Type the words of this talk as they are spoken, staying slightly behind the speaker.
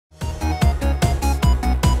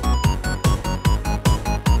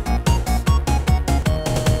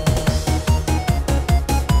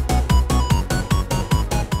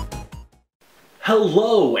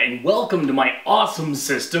Hello and welcome to my awesome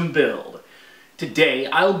system build. Today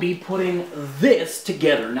I'll be putting this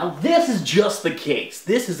together. Now this is just the case.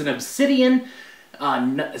 This is an Obsidian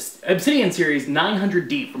Series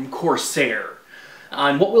 900D from Corsair.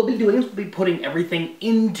 And what we'll be doing is we'll be putting everything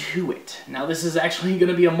into it. Now this is actually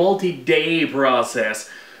going to be a multi-day process,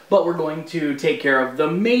 but we're going to take care of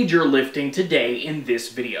the major lifting today in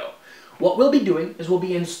this video. What we'll be doing is we'll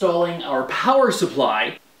be installing our power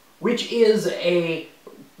supply, which is a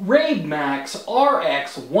Max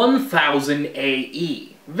RX 1000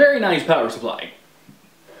 AE. Very nice power supply.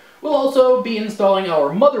 We'll also be installing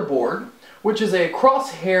our motherboard, which is a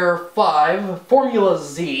Crosshair 5 Formula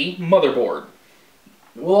Z motherboard.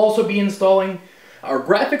 We'll also be installing our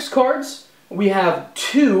graphics cards. We have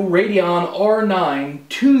two Radeon R9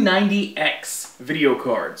 290X video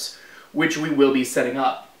cards, which we will be setting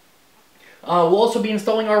up. We'll also be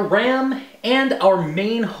installing our RAM and our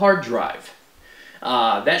main hard drive.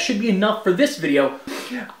 That should be enough for this video.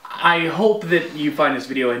 I hope that you find this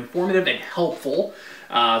video informative and helpful.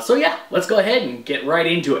 So yeah, let's go ahead and get right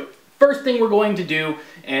into it. First thing we're going to do,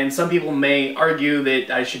 and some people may argue that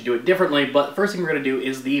I should do it differently, but the first thing we're going to do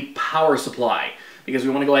is the power supply, because we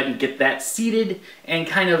want to go ahead and get that seated and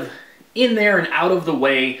kind of in there and out of the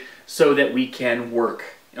way so that we can work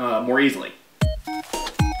more easily.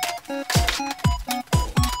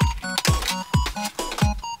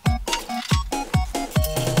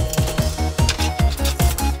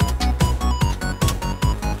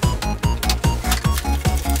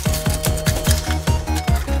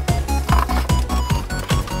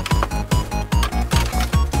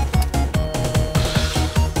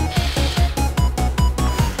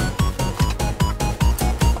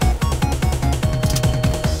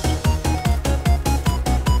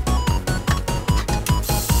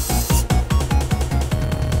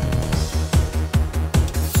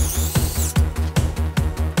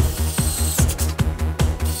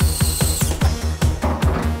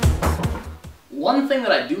 One thing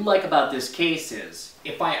that I do like about this case is,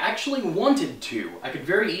 if I actually wanted to, I could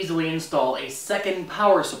very easily install a second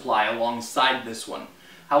power supply alongside this one.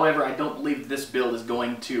 However, I don't believe this build is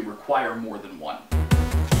going to require more than one.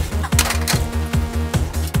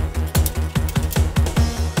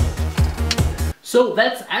 So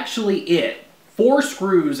that's actually it. 4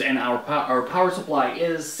 screws and our power supply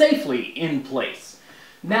is safely in place.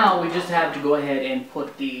 Now we just have to go ahead and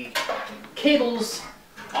put the cables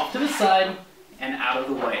off to the side and out of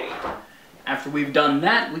the way. After we've done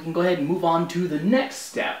that, we can go ahead and move on to the next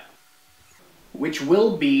step, which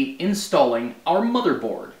will be installing our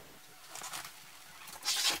motherboard.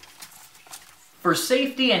 For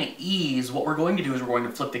safety and ease, what we're going to do is we're going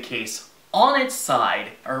to flip the case on its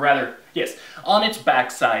side, or rather, yes, on its back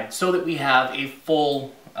side, so that we have a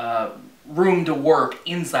full room to work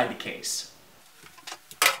inside the case.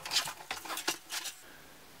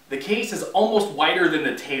 The case is almost wider than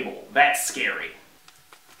the table. That's scary.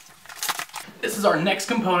 This is our next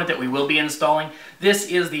component that we will be installing. This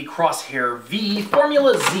is the Crosshair V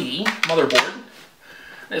Formula Z motherboard.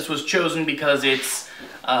 This was chosen because it's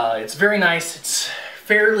very nice. It's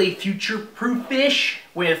fairly future-proof-ish.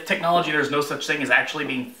 With technology, there's no such thing as actually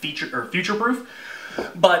being future-proof.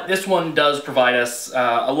 But this one does provide us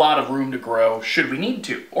a lot of room to grow should we need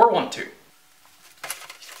to or want to.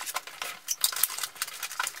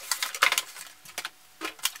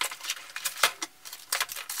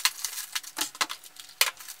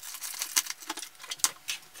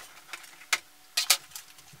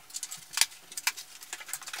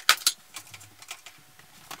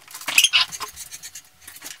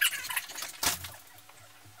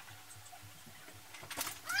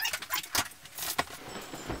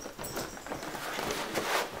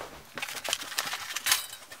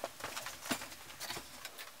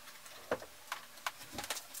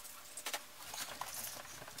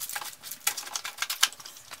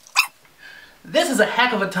 This is a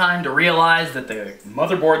heck of a time to realize that the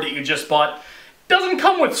motherboard that you just bought doesn't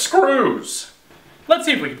come with screws. Let's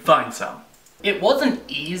see if we can find some. It wasn't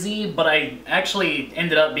easy, but I actually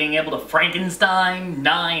ended up being able to Frankenstein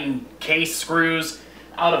 9 case screws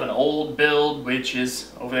out of an old build, which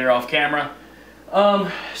is over there off camera.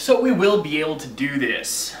 So we will be able to do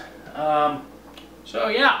this. So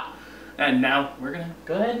yeah, and now we're gonna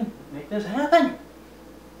go ahead and make this happen.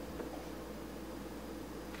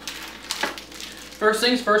 First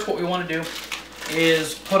things first, what we want to do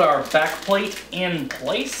is put our back plate in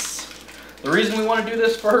place. The reason we want to do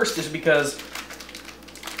this first is because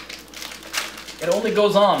it only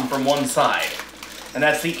goes on from one side, and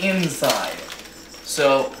that's the inside.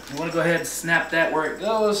 So you want to go ahead and snap that where it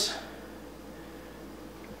goes,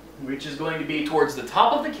 which is going to be towards the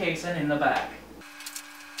top of the case and in the back.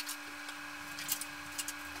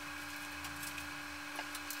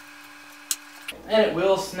 And it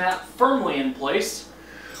will snap firmly in place,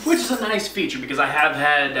 which is a nice feature because I have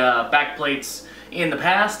had back plates in the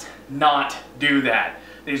past not do that.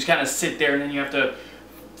 They just kind of sit there and then you have to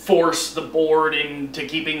force the board into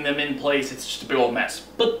keeping them in place. It's just a big old mess.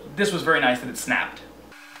 But this was very nice that it snapped.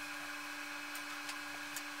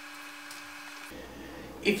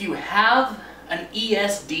 If you have an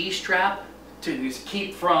ESD strap to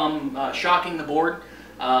keep from shocking the board,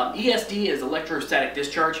 ESD is electrostatic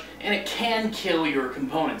discharge, and it can kill your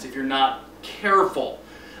components if you're not careful.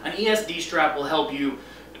 An ESD strap will help you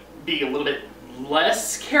be a little bit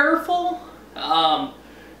less careful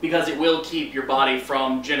because it will keep your body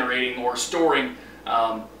from generating or storing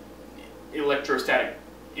electrostatic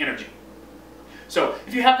energy. So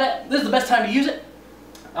if you have that, this is the best time to use it.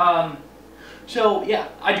 So yeah,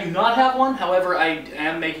 I do not have one. However, I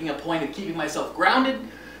am making a point of keeping myself grounded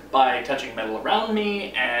by touching metal around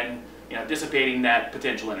me and, you know, dissipating that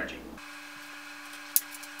potential energy.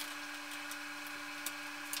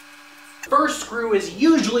 First screw is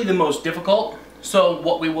usually the most difficult, so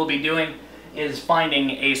what we will be doing is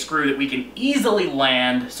finding a screw that we can easily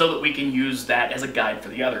land so that we can use that as a guide for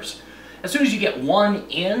the others. As soon as you get one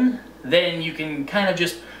in, then you can kind of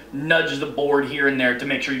just nudge the board here and there to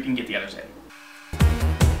make sure you can get the others in.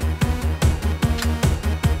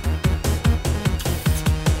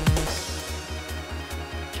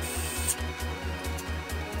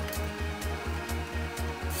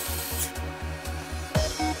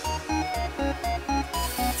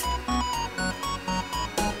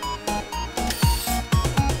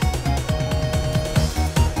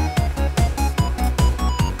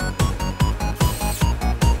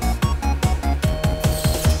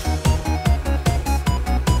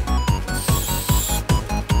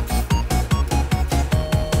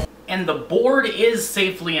 And the board is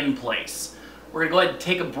safely in place. We're gonna go ahead and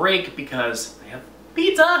take a break because I have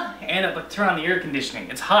pizza and I turn on the air conditioning.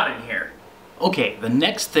 It's hot in here. Okay, the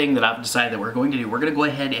next thing that I've decided that we're going to do, we're gonna go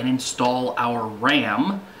ahead and install our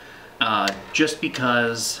RAM just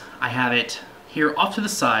because I have it here off to the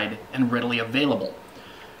side and readily available.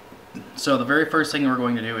 So the very first thing we're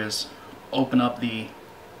going to do is open up the...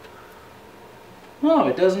 Oh,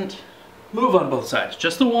 it doesn't move on both sides,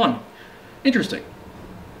 just the one. Interesting.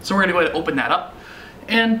 So we're going to go ahead and open that up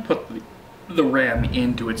and put the RAM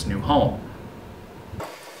into its new home.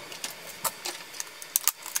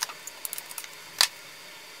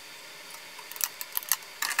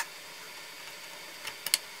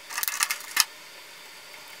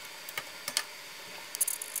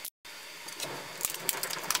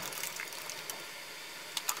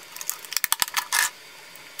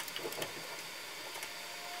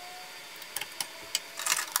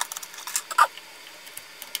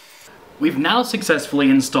 We've now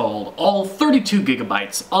successfully installed all 32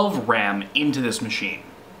 gigabytes of RAM into this machine.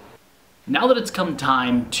 Now that it's come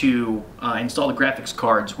time to install the graphics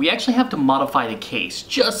cards, we actually have to modify the case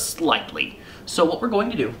just slightly. So what we're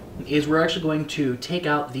going to do is we're actually going to take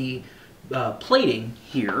out the plating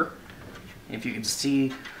here. If you can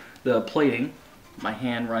see the plating, my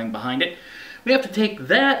hand running behind it. We have to take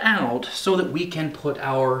that out so that we can put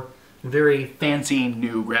our very fancy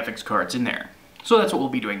new graphics cards in there. So that's what we'll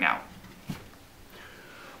be doing now.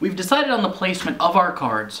 We've decided on the placement of our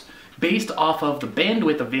cards based off of the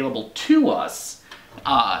bandwidth available to us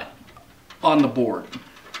on the board.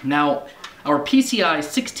 Now, our PCI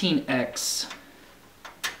 16X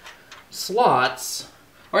slots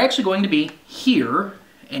are actually going to be here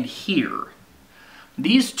and here.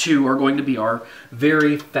 These two are going to be our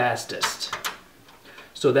very fastest.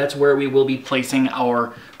 So that's where we will be placing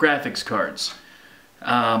our graphics cards.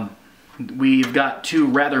 We've got two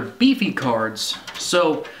rather beefy cards,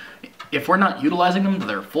 so if we're not utilizing them to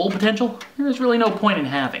their full potential, there's really no point in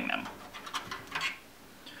having them.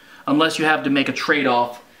 Unless you have to make a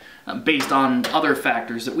trade-off based on other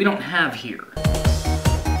factors that we don't have here.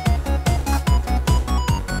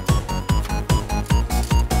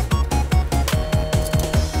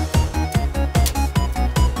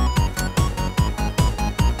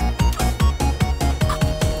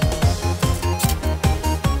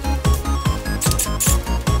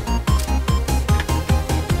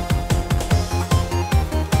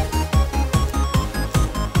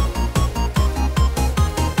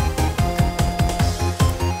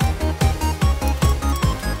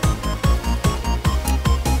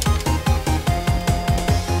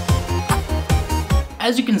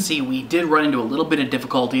 As you can see, we did run into a little bit of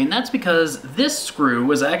difficulty, and that's because this screw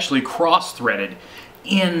was actually cross-threaded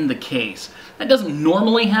in the case. That doesn't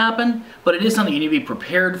normally happen, but it is something you need to be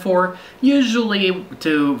prepared for, usually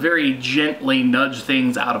to very gently nudge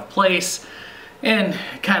things out of place. and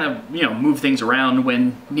kind of, you know, move things around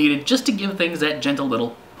when needed, just to give things that gentle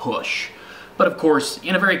little push. But of course,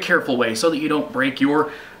 in a very careful way so that you don't break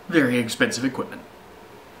your very expensive equipment.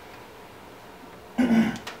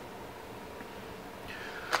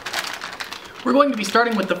 We're going to be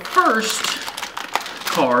starting with the first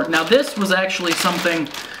card. Now this was actually something,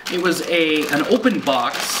 it was an open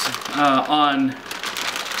box on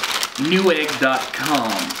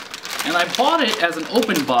newegg.com. And I bought it as an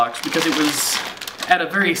open box because it was at a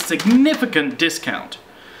very significant discount.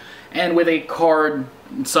 And with a card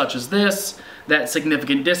such as this, that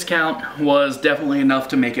significant discount was definitely enough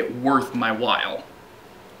to make it worth my while.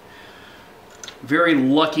 Very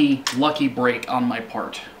lucky break on my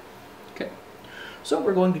part. Okay, so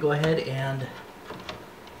we're going to go ahead and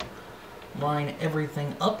line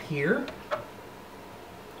everything up here.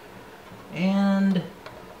 And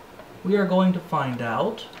we are going to find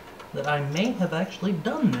out that I may have actually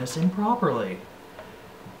done this improperly.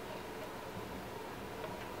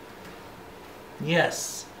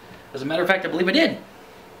 Yes. As a matter of fact, I believe I did.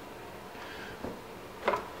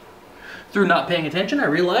 Through not paying attention, I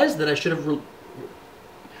realized that I should have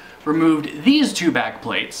removed these two back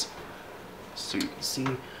plates. So you can see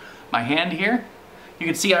my hand here. You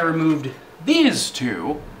can see I removed these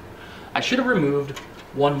two. I should have removed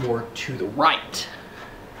one more to the right.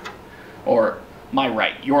 Or my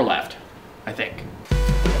right, your left, I think.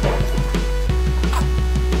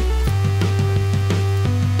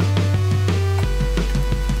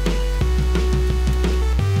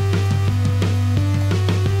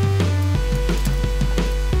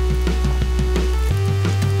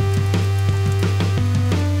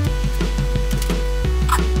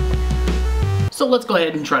 So let's go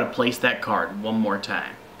ahead and try to place that card one more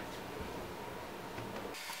time.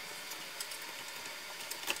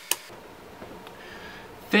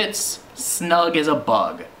 Fits snug as a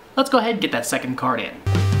bug. Let's go ahead and get that second card in.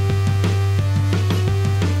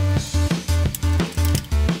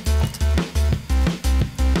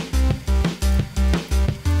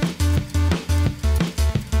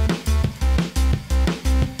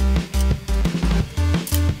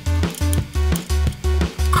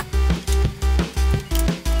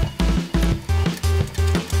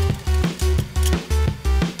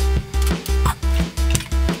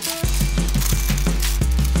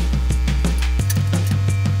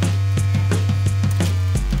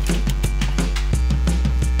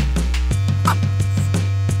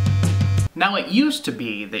 Now it used to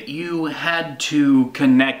be that you had to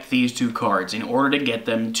connect these two cards in order to get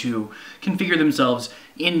them to configure themselves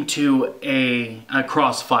into a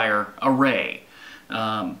crossfire array.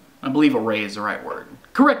 I believe array is the right word.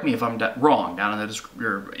 Correct me if I'm wrong down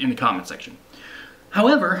in the comment section.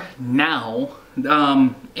 However, now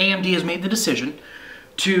AMD has made the decision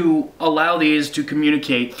to allow these to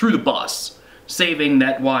communicate through the bus, saving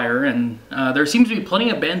that wire, and there seems to be plenty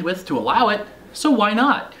of bandwidth to allow it, so why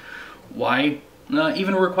not? Why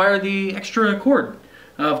even require the extra cord?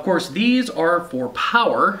 Of course, these are for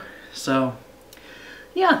power, so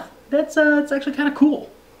yeah, that's actually kind of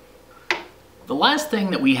cool. The last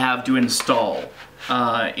thing that we have to install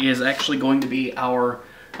is actually going to be our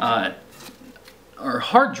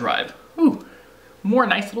hard drive. Ooh, more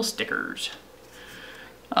nice little stickers.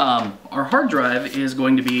 Our hard drive is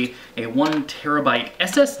going to be a 1 terabyte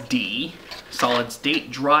SSD, solid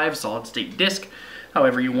state drive, solid state disk,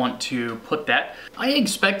 however you want to put that. I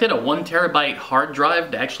expected a 1 terabyte hard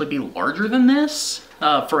drive to actually be larger than this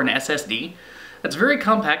for an SSD. That's very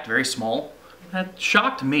compact, very small. That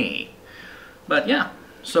shocked me. But yeah,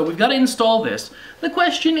 so we've got to install this. The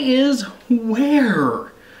question is,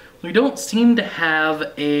 where? We don't seem to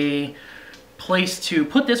have a place to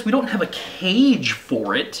put this. We don't have a cage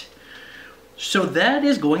for it. So that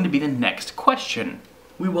is going to be the next question.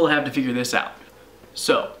 We will have to figure this out.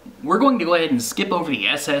 So, we're going to go ahead and skip over the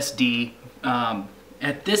SSD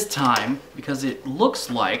at this time because it looks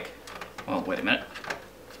like, well, wait a minute.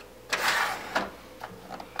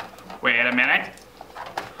 Wait a minute.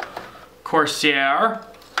 Corsair,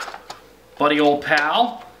 buddy old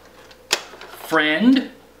pal,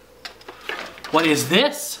 friend. What is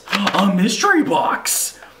this? A mystery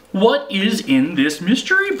box. What is in this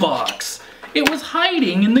mystery box? It was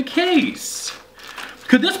hiding in the case.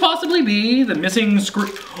 Could this possibly be the missing screw?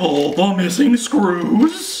 Oh, the missing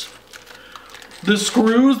screws? The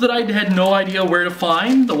screws that I had no idea where to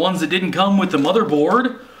find? The ones that didn't come with the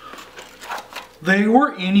motherboard? They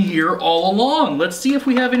were in here all along. Let's see if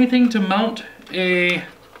we have anything to mount a...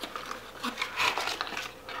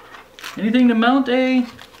 Anything to mount a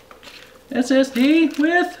SSD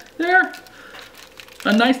with there?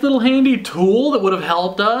 A nice little handy tool that would have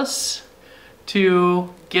helped us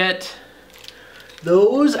to get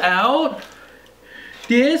those out.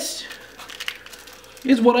 This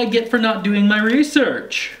is what I get for not doing my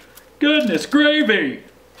research. Goodness gravy.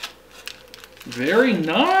 Very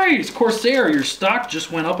nice. Corsair, your stock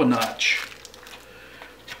just went up a notch.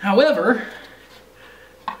 However,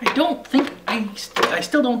 I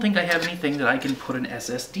still don't think I have anything that I can put an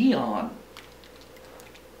SSD on.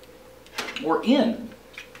 Or in.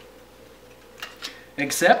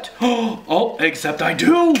 Except, except I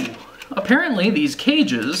do! Apparently these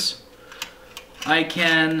cages, I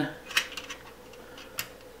can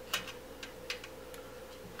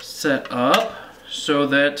set up so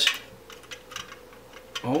that,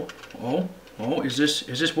 is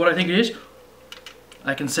this what I think it is?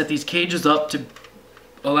 I can set these cages up to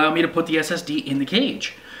allow me to put the SSD in the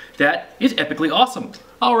cage. That is epically awesome.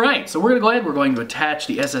 Alright, so we're going to go ahead, we're going to attach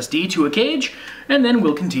the SSD to a cage, and then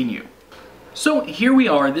we'll continue. So here we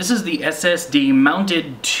are, this is the SSD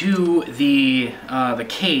mounted to the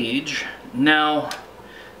cage. Now,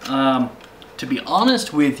 to be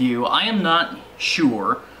honest with you, I am not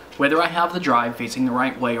sure whether I have the drive facing the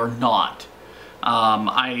right way or not.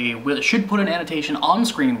 Should put an annotation on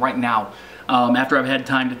screen right now after I've had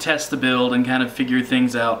time to test the build and kind of figure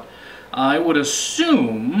things out. I would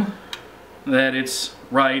assume that it's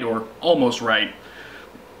right or almost right.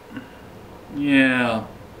 Yeah,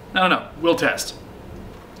 I don't know, we'll test.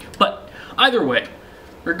 But either way,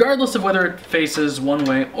 regardless of whether it faces one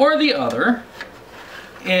way or the other,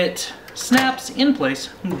 it snaps in place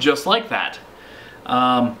just like that.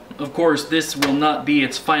 Of course, this will not be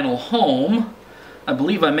its final home. I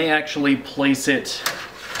believe I may actually place it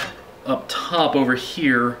up top over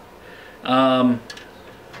here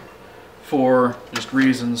for just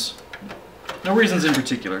reasons. No reasons in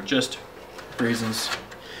particular, just reasons.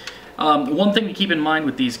 One thing to keep in mind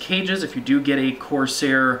with these cages, if you do get a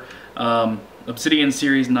Corsair Obsidian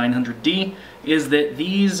Series 900D, is that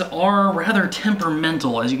these are rather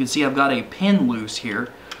temperamental. As you can see, I've got a pin loose here,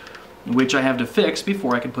 which I have to fix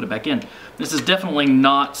before I can put it back in. This is definitely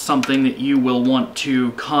not something that you will want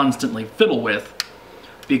to constantly fiddle with,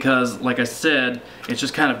 because, like I said, it's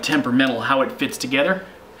just kind of temperamental how it fits together,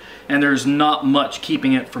 and there's not much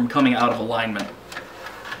keeping it from coming out of alignment.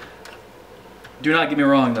 Do not get me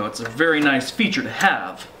wrong though, it's a very nice feature to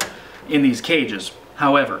have in these cages.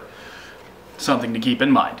 However, something to keep in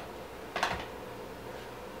mind.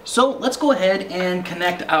 So let's go ahead and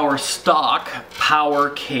connect our stock power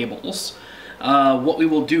cables. What we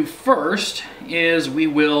will do first is we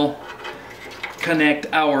will connect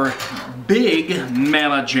our big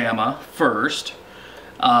Mama Jamma first.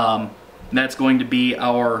 That's going to be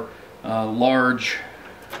our large,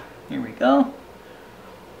 here we go.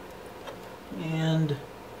 And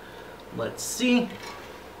let's see.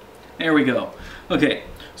 There we go. Okay,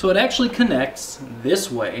 so it actually connects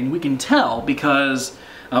this way, and we can tell because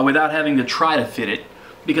without having to try to fit it,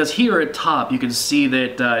 because here at top you can see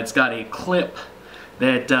that it's got a clip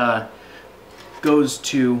that goes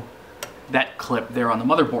to that clip there on the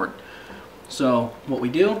motherboard. So what we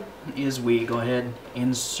do is we go ahead,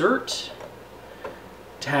 insert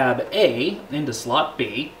tab A into slot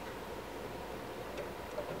B,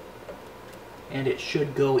 and it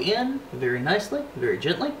should go in very nicely, very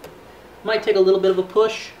gently. Might take a little bit of a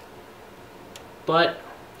push, but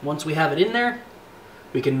once we have it in there,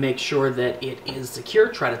 we can make sure that it is secure.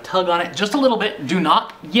 Try to tug on it just a little bit. Do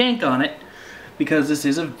not yank on it, because this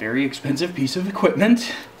is a very expensive piece of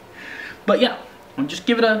equipment. But yeah, just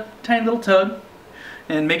give it a tiny little tug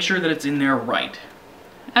and make sure that it's in there right.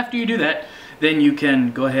 After you do that, then you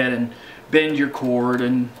can go ahead and bend your cord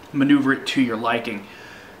and maneuver it to your liking.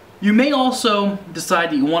 You may also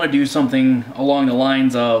decide that you want to do something along the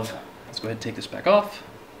lines of, let's go ahead and take this back off.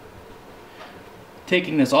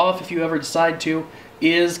 Taking this off, if you ever decide to,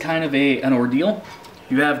 is kind of an ordeal.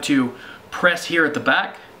 You have to press here at the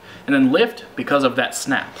back and then lift because of that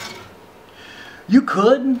snap. You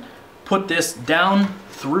could put this down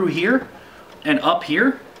through here and up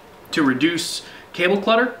here to reduce cable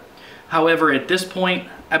clutter. However, at this point,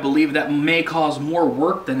 I believe that may cause more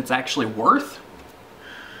work than it's actually worth.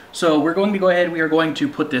 So we're going to go ahead, we are going to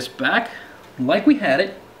put this back like we had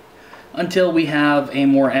it until we have a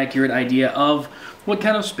more accurate idea of what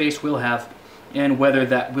kind of space we'll have and whether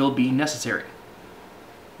that will be necessary.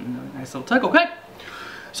 Nice little tug, okay.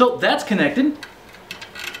 So that's connected.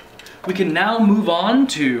 We can now move on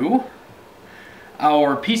to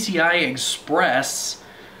our PCI Express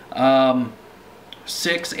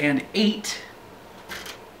 6 and 8.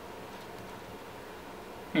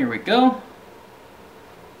 Here we go.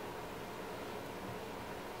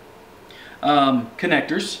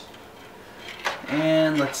 Connectors.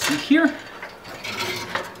 And let's see here.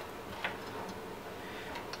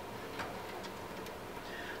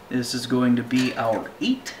 This is going to be our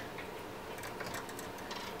 8.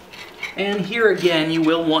 And here again, you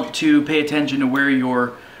will want to pay attention to where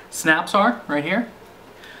your snaps are, right here,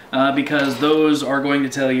 because those are going to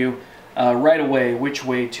tell you right away which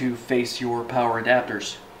way to face your power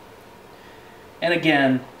adapters. And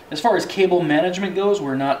again, as far as cable management goes,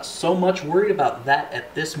 we're not so much worried about that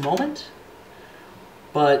at this moment,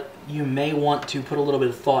 but you may want to put a little bit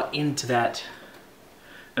of thought into that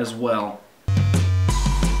as well.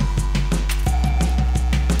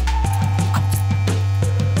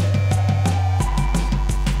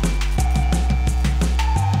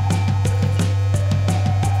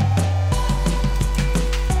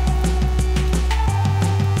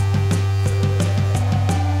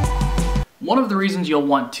 One of the reasons you'll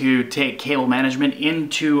want to take cable management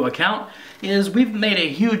into account is we've made a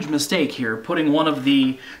huge mistake here putting one of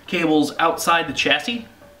the cables outside the chassis.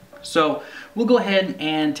 So we'll go ahead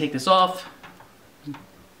and take this off.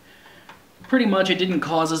 Pretty much it didn't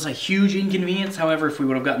cause us a huge inconvenience. However, if we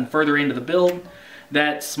would have gotten further into the build,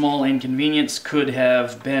 that small inconvenience could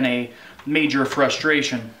have been a major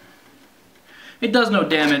frustration. It does no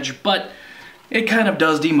damage, but it kind of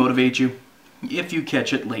does demotivate you if you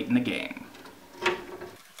catch it late in the game.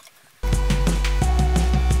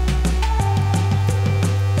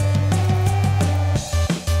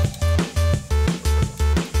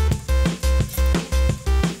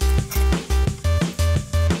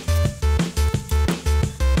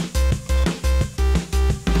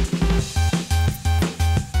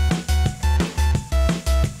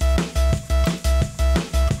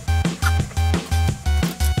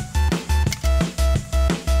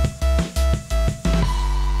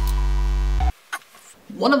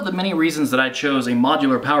 One of the many reasons that I chose a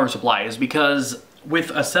modular power supply is because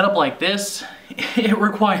with a setup like this, it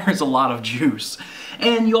requires a lot of juice.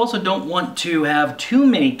 And you also don't want to have too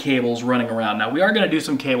many cables running around. Now, we are going to do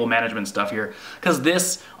some cable management stuff here, because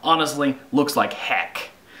this honestly looks like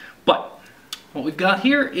heck. But what we've got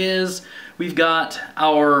here is we've got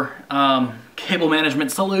our cable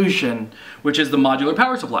management solution, which is the modular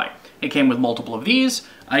power supply. It came with multiple of these.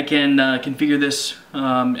 I can configure this in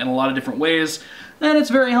a lot of different ways, and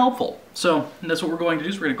it's very helpful. So that's what we're going to do,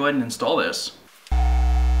 is we're going to go ahead and install this.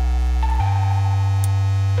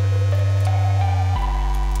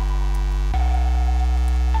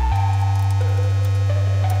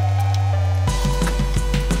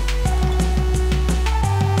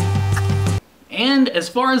 And as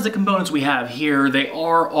far as the components we have here, they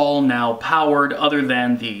are all now powered, other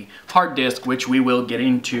than the hard disk, which we will get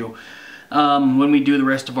into when we do the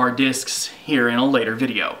rest of our disks here in a later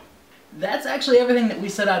video. That's actually everything that we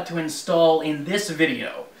set out to install in this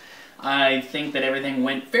video. I think that everything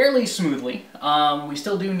went fairly smoothly. We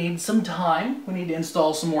still do need some time. We need to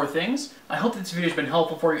install some more things. I hope this video has been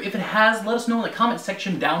helpful for you. If it has, let us know in the comment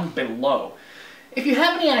section down below. If you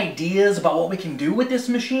have any ideas about what we can do with this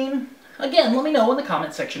machine, again, let me know in the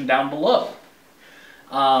comment section down below.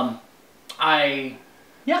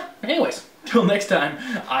 Anyways, till next time,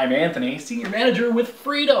 I'm Anthony, Senior Manager with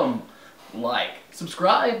Freedom. Like,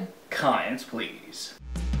 subscribe, comments, please.